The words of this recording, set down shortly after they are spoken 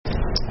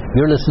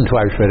You're listening to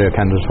Irish Radio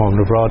Canada's Home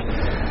and Abroad.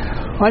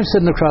 I'm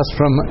sitting across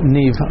from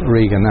Niamh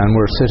Regan, and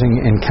we're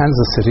sitting in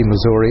Kansas City,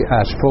 Missouri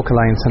at Folk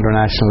Alliance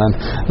International.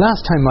 And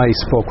last time I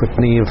spoke with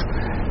Niamh,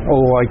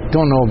 I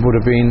don't know, it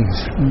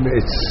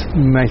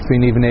might have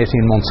been even 18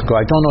 months ago.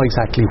 I don't know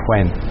exactly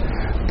when,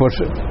 but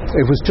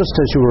it was just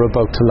as you were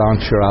about to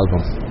launch your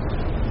album,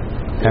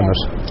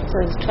 Emmett. So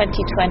it was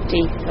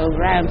 2020, so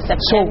around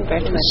September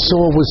 2020.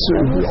 So it was,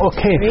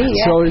 okay.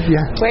 Yeah. So,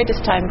 yeah. Where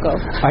does time go?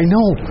 I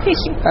know.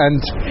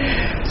 And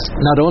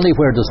not only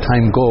where does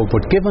time go,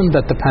 but given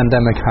that the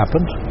pandemic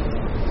happened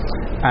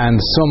and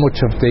so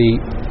much of the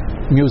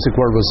music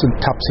world was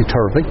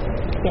topsy-turvy,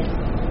 Yes.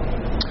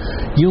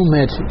 you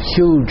made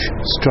huge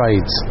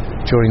strides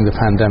during the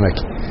pandemic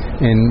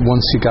in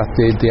once you got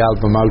the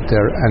album out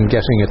there and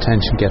getting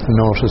attention, getting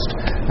noticed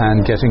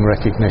and getting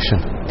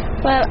recognition.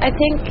 Well, I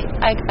think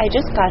I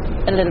just got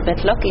a little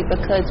bit lucky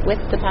because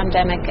with the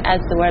pandemic, as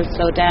the world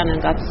slowed down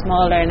and got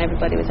smaller and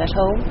everybody was at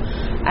home,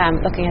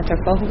 looking at their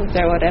phones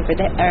or whatever,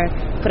 or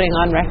putting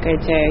on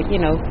records, or,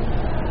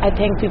 I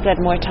think people had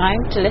more time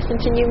to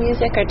listen to new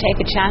music or take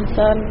a chance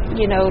on,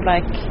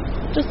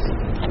 just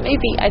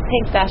maybe I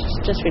think that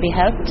just really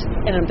helped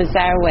in a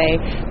bizarre way,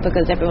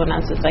 because everyone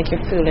else was like,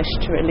 you're foolish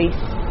to release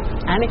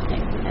anything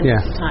in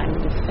this time,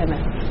 this kind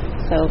of.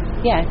 So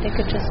yeah, I think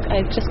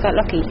I just got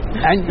lucky.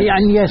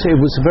 And yet it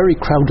was a very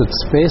crowded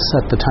space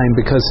at the time,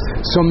 because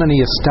so many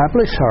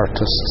established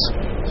artists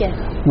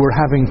were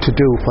having to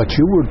do what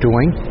you were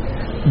doing.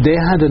 They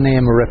had a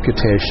name, a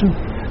reputation.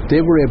 They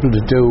were able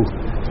to do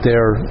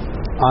their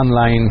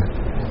online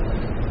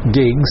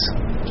gigs,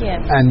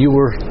 and you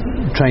were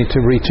trying to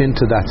reach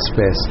into that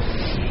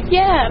space.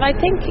 Yeah, and I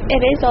think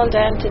it is all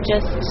down to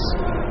just,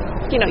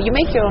 you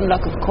make your own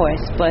luck, of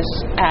course, but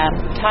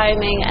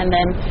timing, and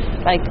then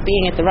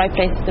being at the right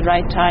place at the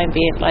right time, be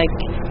it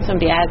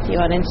somebody adds you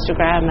on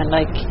Instagram and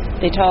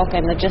they talk,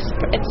 and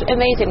it's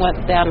amazing what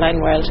the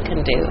online world can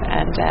do.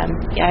 And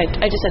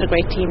I just had a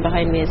great team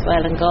behind me as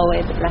well in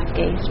Galway, the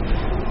Blackgate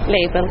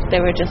label.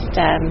 They were just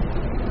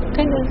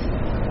kind of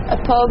a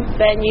pub,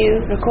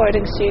 venue,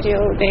 recording studio.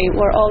 They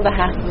wore all the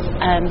hats,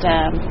 and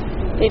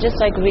they just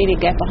really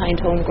get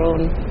behind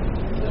homegrown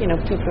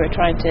people who are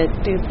trying to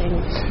do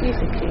things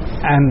musically.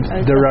 And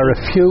there are a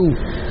few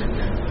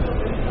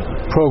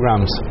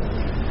programs,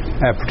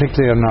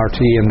 particularly on RT,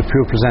 and the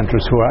few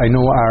presenters who I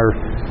know are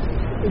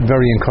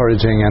very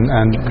encouraging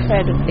and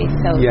incredibly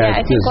so. Yeah,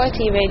 I think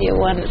RT Radio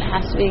 1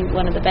 has to be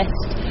one of the best.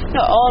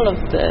 All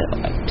of the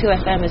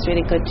 2FM is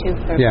really good too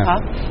for pop,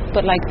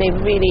 but they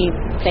really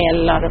play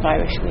a lot of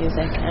Irish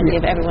music and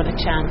give everyone a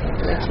chance.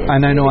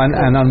 And I know,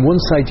 and on one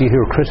side you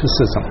hear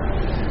criticism,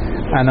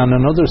 and on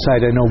another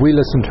side, I know we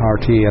listen to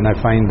RT, and I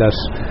find that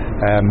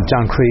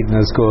John Creedon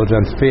is good,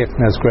 and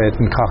Faithna is great,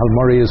 and Cathal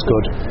Murray is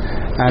good,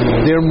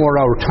 and they're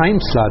more our time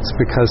slots,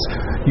 because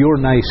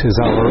your night is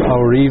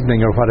our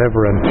evening or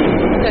whatever. And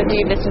so do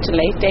you listen to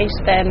Late Date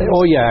then?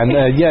 Oh yeah,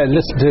 and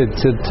listen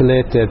to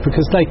Late Date,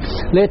 because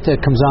Late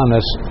Date comes on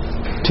at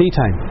tea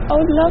time.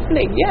 Oh,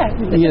 lovely! Yeah,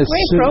 it's a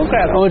great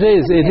program. Oh, it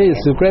is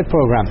a great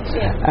program.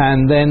 Yeah.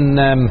 And then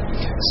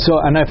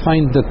and I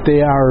find that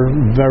they are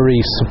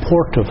very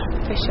supportive.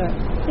 For sure.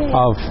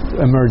 Of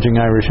emerging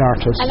Irish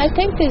artists. And I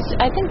think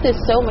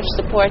there's so much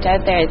support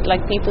out there.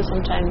 People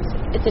sometimes,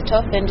 it's a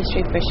tough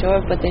industry for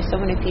sure, but there's so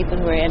many people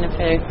who are in it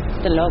for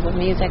the love of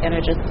music and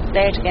are just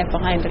there to get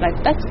behind. They're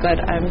that's good,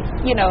 and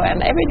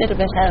every little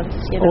bit helps.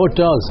 Oh, it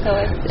does.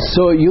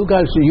 So you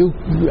guys,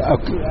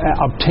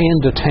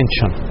 obtained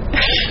attention.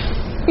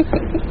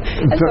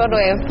 That's one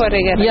way of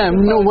putting it. Yeah,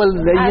 no, well,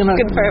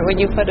 asking for it when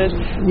you put it.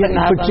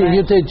 Yeah, but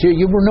you did.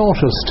 You were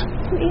noticed.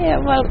 Yeah,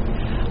 well,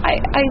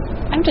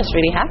 I'm just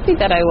really happy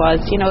that I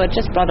was. It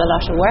just brought a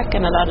lot of work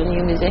and a lot of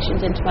new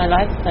musicians into my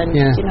life, and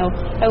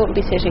I wouldn't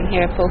be sitting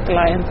here at Folk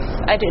Alliance.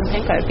 I didn't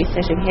think I would be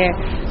sitting here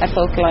at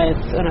Folk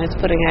Alliance when I was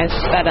putting out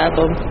that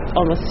album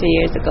almost 2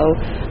 years ago.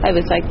 I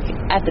was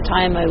at the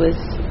time I was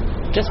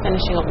just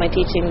finishing up my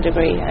teaching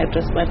degree. I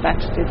just went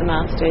back to do the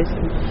masters,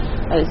 and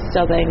I was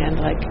subbing, and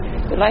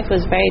life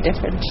was very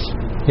different.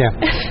 Yeah.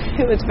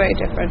 It was very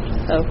different.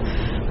 So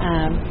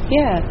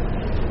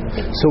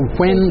So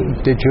when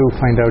did you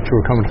find out you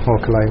were coming to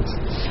Folk Alliance?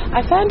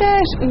 I found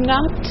out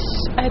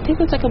I think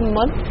it was a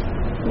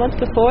month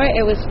before.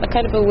 It was a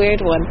kind of a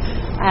weird one,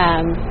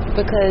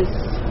 because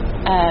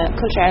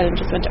Culture Ireland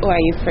just went, are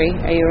you free?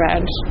 Are you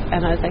around?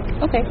 And I was like,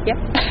 okay, yeah.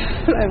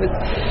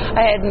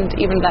 I hadn't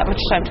even that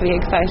much time to be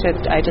excited.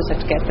 I just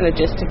had to get the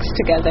logistics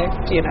together,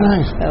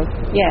 Right. So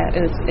yeah,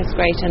 it's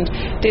great. And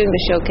doing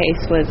the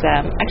showcase was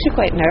actually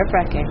quite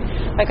nerve-wracking.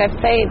 I've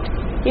played,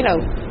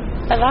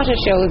 a lot of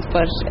shows,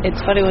 but it's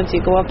funny once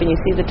you go up and you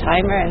see the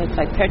timer and it's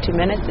 30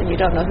 minutes and you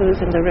don't know who's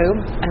in the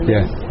room, and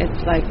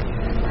it's I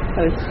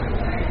was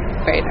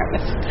very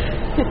nervous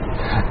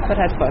but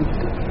had fun.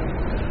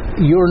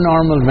 Your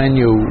normal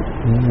venue,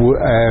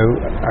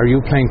 are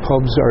you playing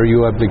pubs, or are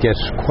you able to get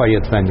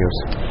quiet venues?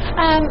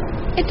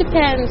 It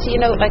depends,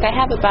 I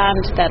have a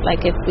band that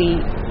if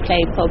we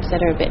play pubs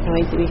that are a bit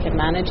noisy, we can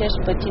manage it.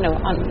 But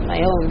on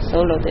my own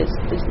solo, there's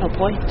no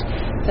point.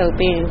 So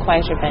being in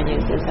quieter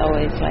venues is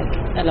always like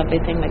a lovely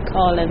thing. Like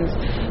Collins,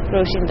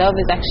 Roisin and Dove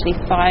is actually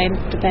fine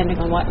depending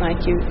on what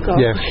night you go.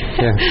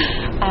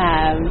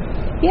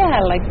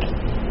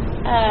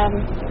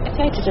 I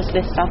try to just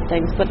list off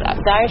things, but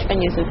the Irish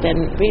venues have been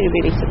really,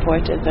 really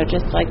supportive. They're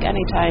just like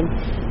anytime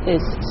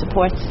there's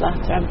support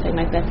slots or anything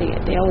like that,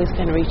 they always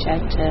kind of reach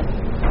out to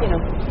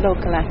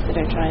local acts that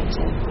are trying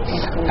to.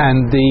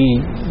 And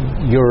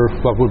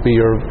what would be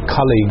your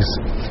colleagues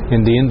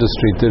in the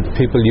industry, the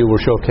people you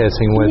were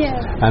showcasing with,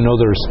 and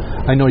others?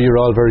 I know you're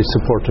all very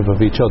supportive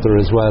of each other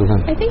as well.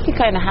 I think you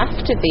kind of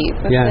have to be,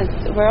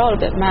 because we're all a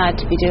bit mad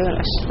to be doing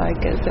it,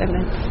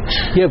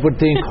 but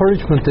the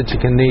encouragement that you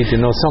can need,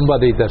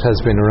 somebody that has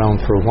been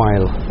around for a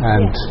while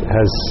and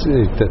has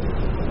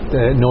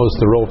knows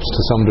the ropes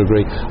to some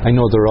degree. I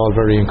know they're all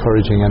very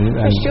encouraging. And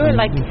for sure,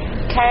 like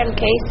Karen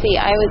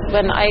Casey,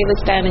 when I was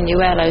down in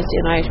UL, I was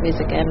doing Irish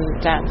music and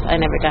dance. I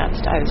never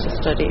danced, I was just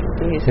studying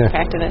the music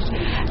part of it.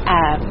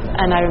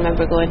 And I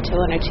remember going to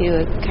one or two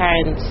of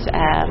Karen's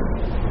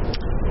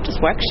just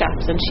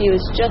workshops, and she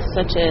was just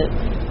such a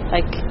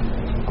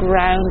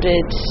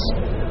grounded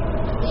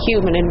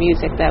human in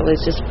music that was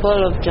just full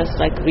of just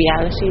like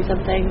realities and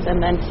things. And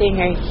then seeing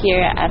her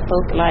here at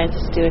Folk Alliance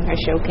doing her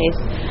showcase,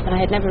 and I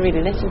had never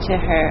really listened to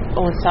her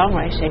own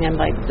songwriting and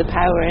like the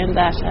power in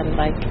that, and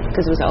like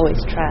because it was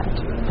always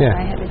trad.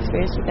 I had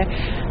experience with her,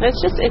 and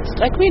it's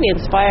like really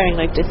inspiring,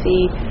 like to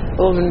see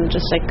a woman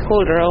just like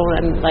hold her own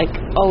and like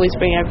always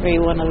bring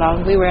everyone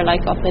along. We were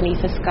like up in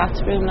Aoife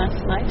Scott's room last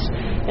night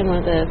in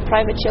one of the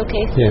private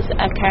showcases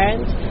at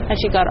Karen's, and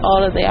she got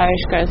all of the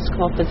Irish girls to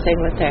come up and sing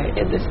with her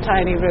in this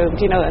tiny room,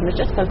 and it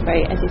just felt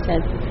very, as you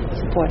said,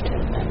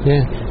 supportive.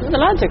 The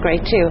lads are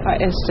great too.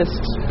 It's just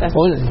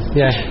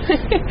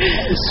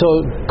So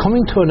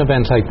coming to an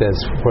event like this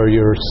where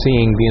you're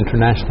seeing the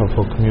international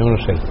folk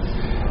community,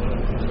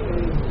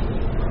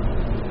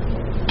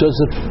 does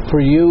it for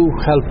you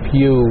help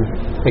you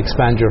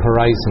expand your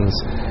horizons,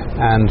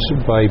 and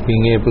by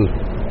being able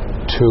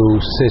to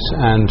sit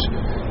and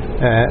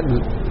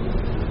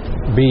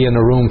be in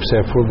a room,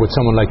 say, with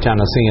someone like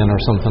Janice Ian or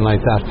something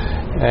like that,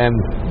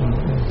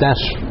 that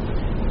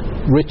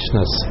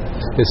richness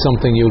is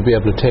something you'll be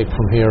able to take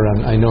from here?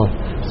 And I know.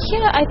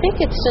 I think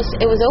it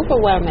was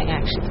overwhelming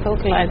actually. The Folk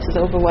Alliance was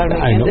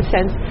overwhelming in the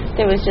sense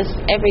there was just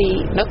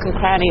every nook and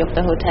cranny of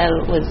the hotel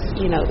was,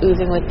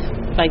 oozing with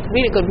like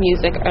really good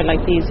music, or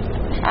like these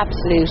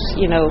absolute,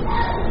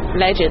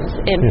 legends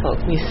in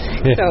folk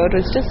music. So it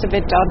was just a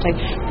bit daunting.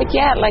 But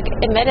like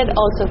it made it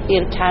also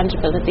feel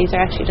tangible that these are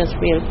actually just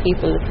real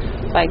people,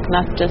 like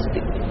not just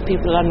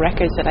people on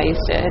records that I used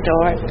to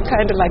adore.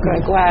 Kind of like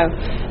wow.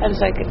 And it's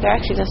like they're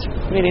actually just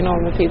really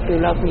normal people who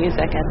love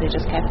music, and they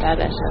just kept at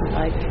it, and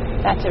like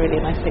that's a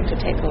really nice thing to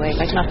take away,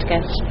 like not to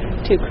get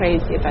too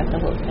crazy about the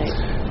whole thing.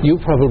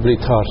 You probably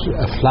thought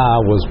a fla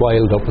was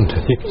wild up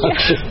until you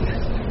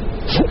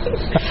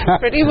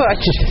pretty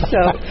much.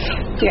 So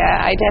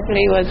I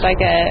definitely was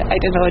like a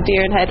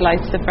deer in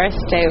headlights the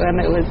first day, when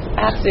it was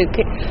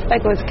absolutely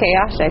it was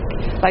chaotic.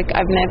 Like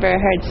I've never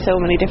heard so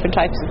many different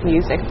types of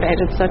music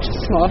played in such a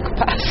small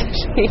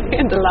capacity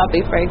in the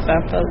lobby, for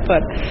example.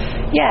 But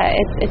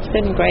it's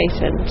been great,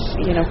 and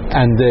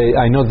and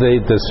I know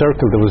the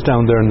circle that was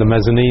down there in the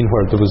mezzanine,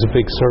 where there was a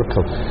big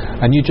circle,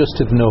 and you just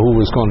didn't know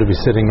who was going to be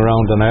sitting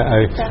around. And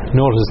I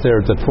noticed there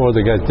that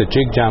the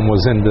jig jam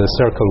was in the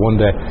circle one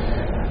day,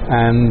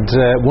 and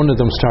one of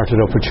them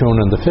started up a tune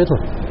on the fiddle,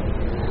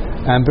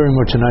 and very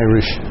much an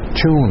Irish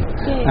tune,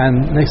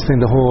 and next thing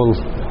the whole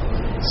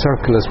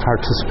circle is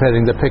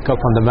participating. They pick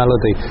up on the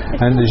melody,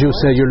 and as you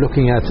say, you're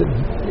looking at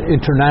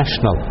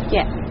international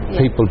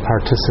people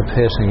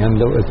participating,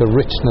 and the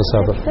richness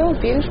of it. It's so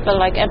beautiful.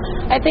 Like, and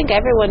I think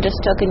everyone just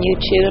took a new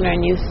tune or a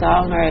new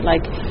song, or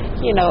like, I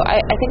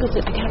think it was,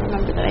 I can't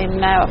remember the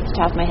name now off the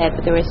top of my head,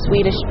 but they were a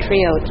Swedish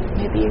trio.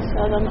 Maybe you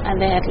saw them, and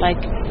they had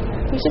like.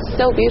 It was just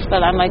so beautiful,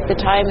 and like the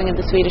timing of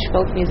the Swedish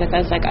folk music, I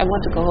was like, I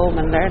want to go home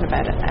and learn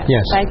about it now.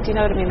 Like, do you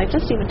know what I mean? Like,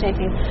 just even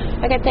taking,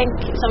 like, I think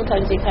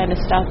sometimes you kind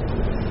of stop.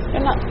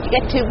 You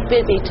get too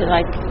busy to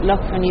like look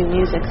for new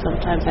music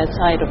sometimes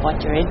outside of what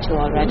you're into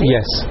already.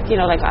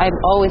 Like I'm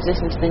always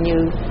listening to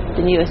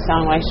the newest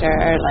songwriter,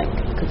 or like,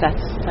 because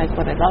that's like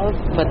what I love.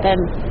 But then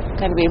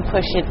kind of being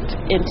pushed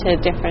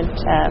into different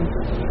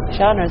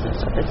genres and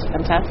stuff, it's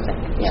fantastic.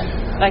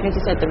 Like as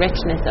you said, the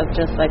richness of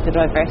just like the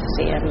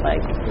diversity, and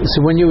like.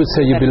 So when you would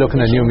say you'd be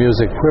looking at new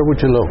music, where would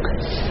you look?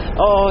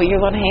 Oh,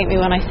 you're going to hate me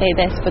when I say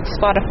this, but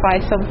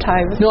Spotify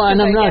sometimes. No, and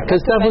I'm not,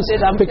 because that was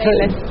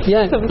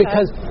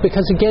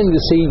because again, you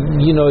see,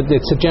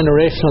 it's a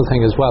generational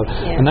thing as well,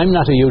 and I'm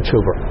not a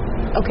YouTuber.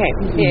 Okay.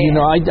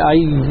 I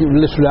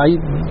literally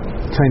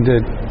kind of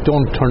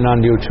don't turn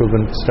on YouTube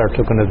and start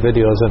looking at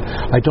videos,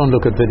 and I don't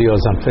look at videos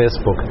on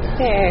Facebook,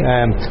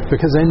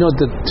 because I know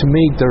that to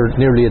me they're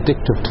nearly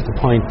addictive to the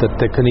point that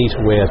they can eat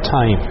away at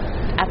time.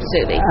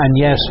 Absolutely. And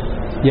yet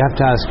you have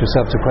to ask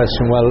yourself the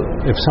question, well,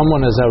 if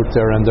someone is out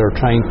there and they're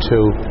trying to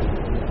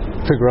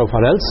figure out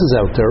what else is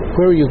out there.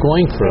 Where are you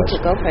going for it?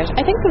 To go for it.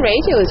 I think the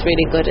radio is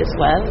really good as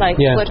well.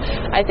 But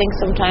I think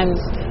sometimes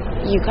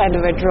you kind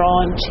of are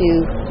drawn to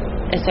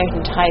a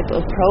certain type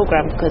of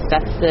program because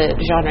that's the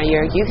genre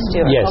you're used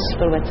to or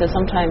comfortable with. So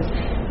sometimes,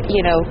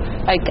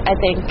 I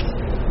think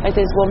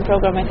there's one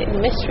program, I think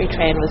Mystery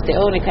Train was the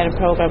only kind of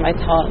program I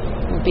thought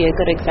would be a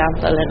good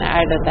example in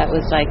Ireland that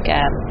was like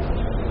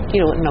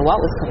you don't know what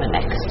was coming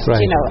next,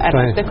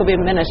 and there could be a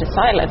minute of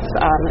silence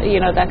on,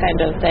 that kind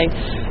of thing,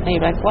 and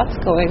you're like, what's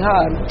going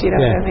on? Do you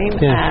know what I mean?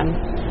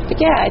 But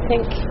I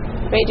think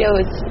radio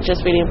is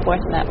just really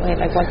important that way,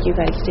 like what you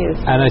guys do.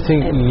 And I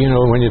think,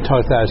 when you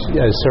talk that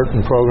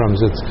certain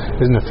programs,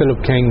 isn't it Philip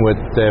King with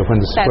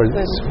when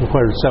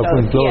South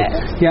Wind Blows?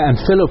 And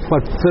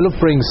what Philip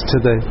brings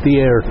to the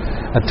air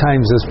at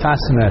times is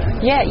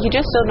fascinating. Yeah, you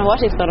just don't know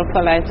what he's going to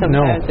pull out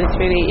sometimes. No. It's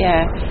really,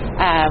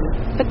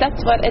 but that's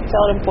what, it's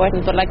all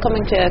important. But like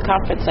coming to a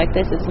conference like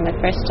this is my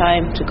first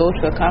time to go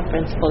to a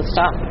conference full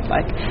stop.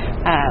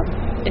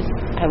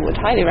 I would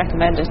highly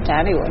recommend it to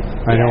anyone.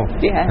 I know.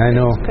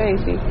 It's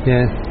crazy.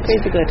 Yeah.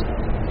 Crazy good.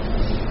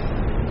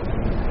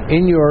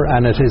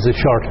 And it is a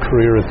short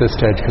career at this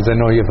stage, because I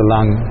know you have a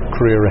long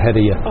career ahead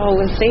of you. Oh,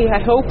 we'll see,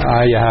 I hope.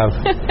 You have.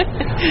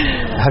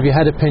 Have you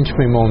had a pinch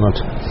me moment?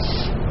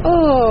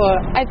 Oh,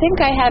 I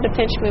think I had a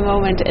pinch me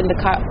moment in the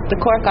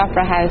Cork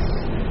Opera House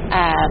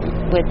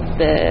with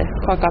the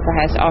Cork Opera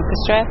House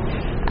Orchestra,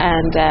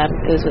 and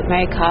it was with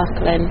Mary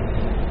Coughlin,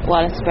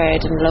 Wallace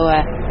Bird and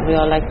Loa. We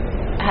all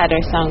had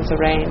our songs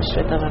arranged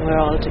with them, and we were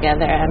all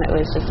together, and it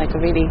was just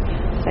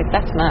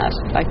that's mad,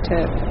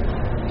 to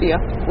be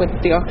up with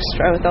the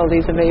orchestra with all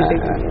these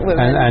amazing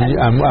women.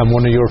 And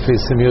one of your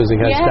pieces of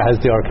music has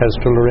the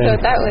orchestral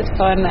arrangement. So that was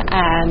fun,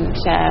 and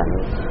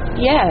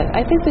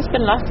I think there's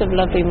been lots of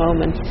lovely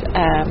moments,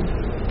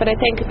 but I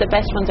think the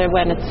best ones are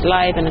when it's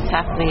live and it's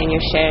happening and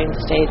you're sharing the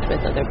stage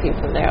with other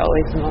people. There are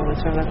always the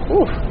moments where I'm like,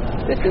 ooh,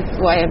 this is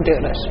why I'm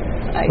doing it.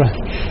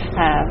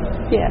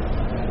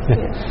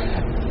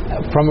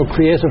 From a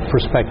creative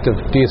perspective,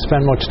 do you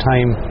spend much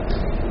time,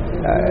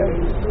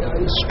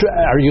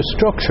 are you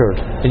structured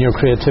in your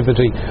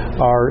creativity,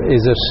 or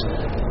is it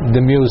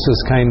the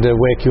muses kind of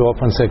wake you up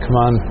and say, come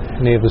on,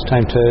 Niamh, it's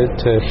time to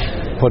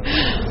put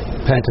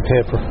pen to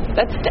paper?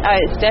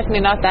 It's definitely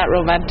not that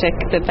romantic.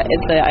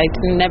 I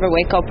never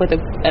wake up with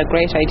a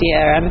great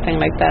idea or anything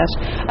like that.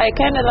 I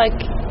kind of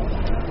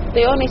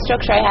the only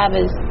structure I have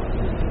is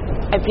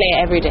I play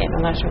every day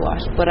no matter what,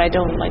 but I'm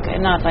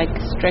not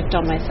strict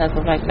on myself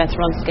of let's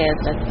run scales,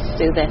 let's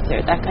do this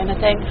or that kind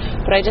of thing,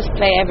 but I just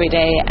play every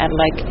day, and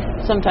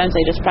sometimes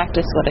I just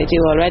practice what I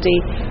do already,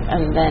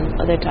 and then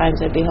other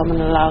times I'd be humming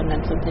along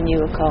and something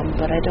new will come,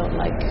 but I don't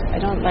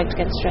like to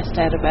get stressed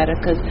out about it,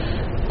 because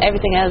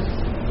everything else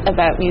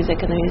about music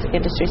and the music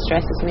industry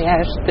stresses me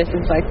out. This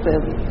is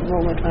the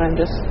moment when I'm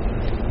just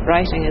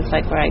writing. It's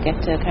where I get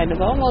to kind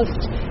of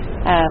almost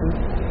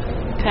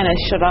kind of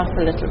shut off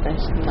a little bit.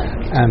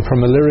 And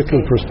from a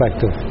lyrical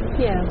perspective,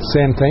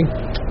 same thing?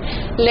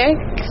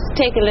 Lyrics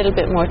take a little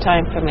bit more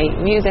time for me.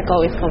 Music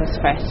always comes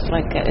first.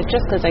 It's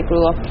just because I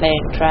grew up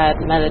playing trad,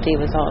 melody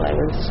was all I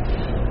was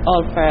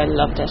all for. I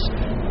loved it.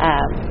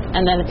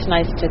 And then it's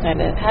nice to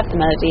kind of have the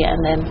melody and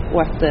then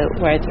work the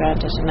words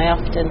around it, and I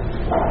often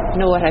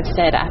know what I've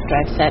said after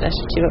I've said it,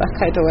 that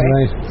kind of way.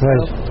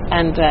 Right.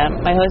 And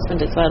my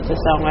husband as well is a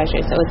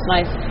songwriter, so it's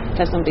nice to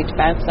have somebody to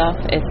bounce off.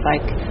 It's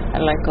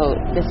go,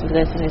 this is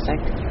this, and he's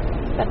like,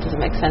 that doesn't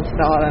make sense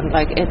at all, and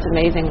it's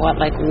amazing what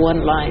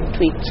one line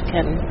tweaked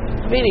can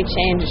really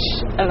change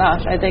a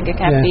lot. I think it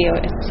can be,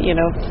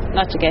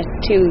 not to get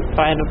too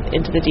far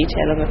into the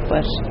detail of it,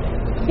 but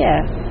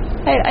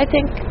I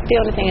think the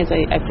only thing is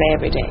I play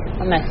every day,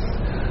 unless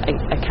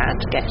I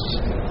can't get.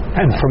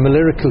 And from a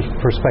lyrical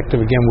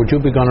perspective, again, would you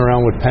be going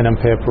around with pen and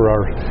paper,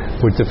 or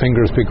would the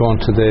fingers be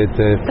going to the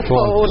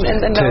phone and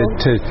the note?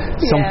 To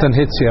something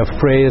hits you, a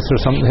phrase or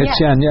something hits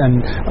you, and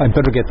I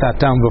better get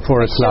that down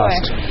before it's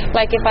lost.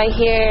 If I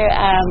hear,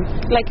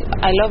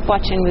 I love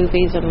watching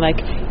movies, and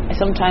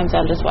sometimes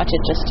I'll just watch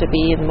it just to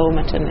be in the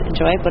moment and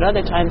enjoy it, but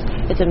other times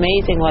it's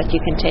amazing what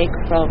you can take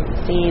from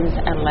scenes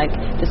and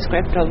the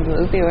script of a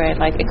movie, where it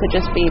could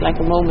just be a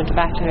moment of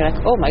acting, you're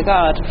oh my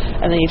god,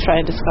 and then you try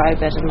and describe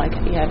it, and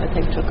you have a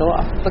thing to go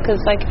off, because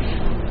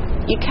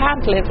you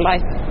can't live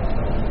life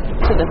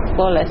to the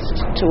fullest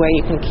to where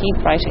you can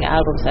keep writing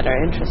albums that are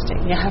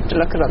interesting. You have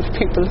to look at other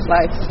people's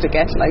lives to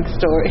get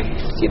stories.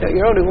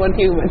 You're only one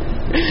human.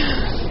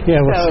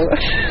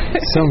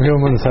 Some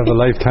humans have a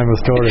lifetime of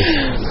stories.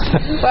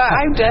 Well,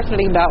 I'm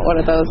definitely not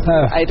one of those.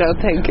 I don't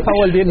think. Oh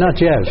well, not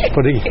yet.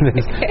 But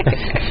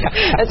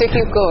as you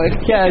keep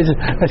going.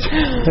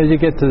 As you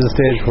get to the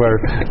stage where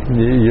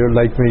you're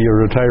like me,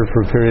 you're retired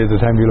for a period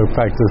of time. You look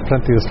back. There's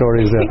plenty of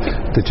stories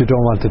that you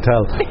don't want to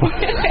tell.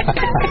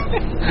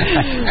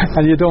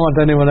 And you don't want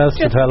anyone else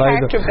just to tell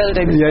either. character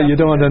building Yeah, stuff. you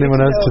don't want anyone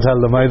else to tell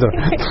them either.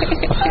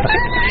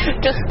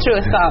 Just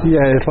through a song.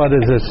 Yeah, what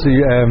is it?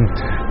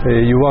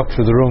 You walk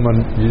through the room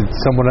and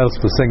someone else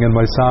was singing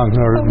my song,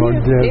 or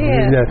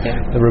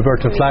the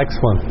Roberta Flack's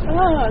one.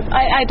 Oh,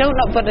 I don't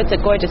know, but it's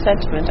a gorgeous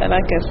sentiment. I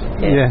like it.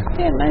 Yeah,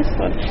 nice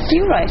one. Do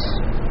you write?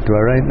 Do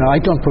I write? No, I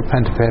don't put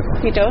pen to paper.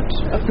 You don't?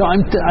 Okay. No,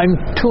 I'm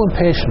too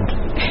impatient.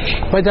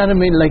 By that I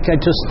mean, like, I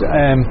just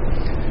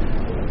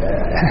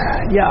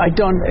I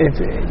don't. I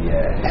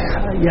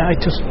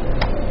just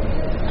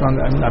don't.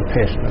 I'm not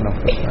patient enough.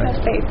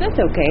 That's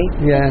okay.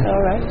 Yeah. That's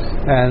all right.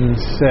 And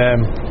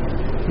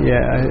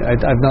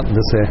I've nothing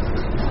to say.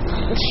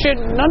 Sure,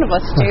 none of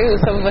us do.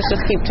 Some of us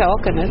just keep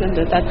talking, isn't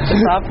it? That's the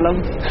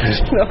problem.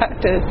 We'll have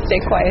to stay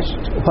quiet.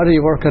 What are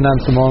you working on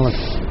at the moment?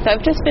 So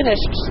I've just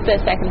finished the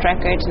second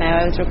record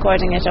now. I was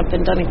recording it up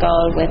in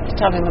Donegal with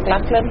Tommy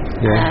McLaughlin.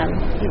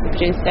 He's the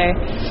producer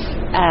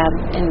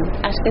in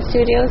Attica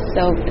Studios.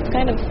 So it's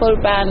kind of full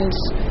band,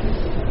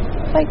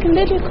 like a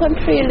little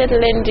country, a little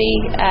indie.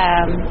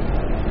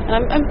 And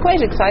I'm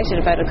quite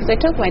excited about it because I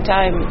took my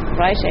time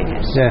writing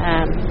it.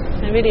 I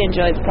really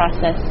enjoyed the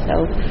process.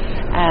 So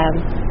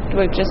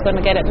we're just going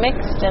to get it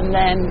mixed and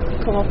then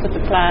come up with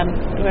a plan.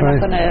 We're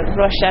not going to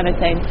rush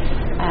anything.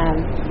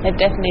 I've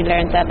definitely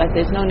learned that, like,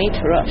 there's no need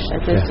to rush.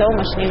 Like, there's so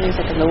much new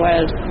music in the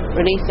world.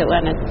 Release it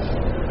when it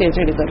feels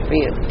really good for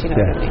you. Do you know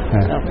what I mean?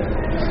 So,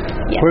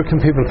 where can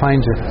people find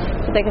you?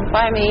 So they can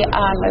find me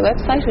on my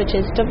website, which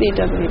is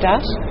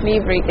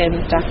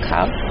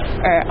www.niamhregan.com,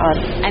 or on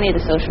any of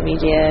the social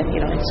media,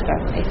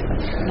 Instagram,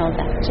 Facebook, and all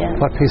that. Yeah.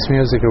 What piece of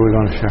music are we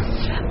going to share?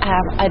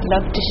 I'd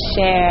love to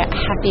share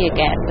Happy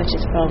Again, which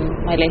is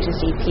from my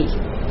latest EP.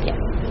 Yeah,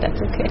 that's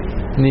okay.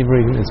 Niamh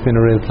Regan, it's been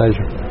a real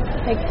pleasure.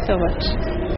 Thank you so much.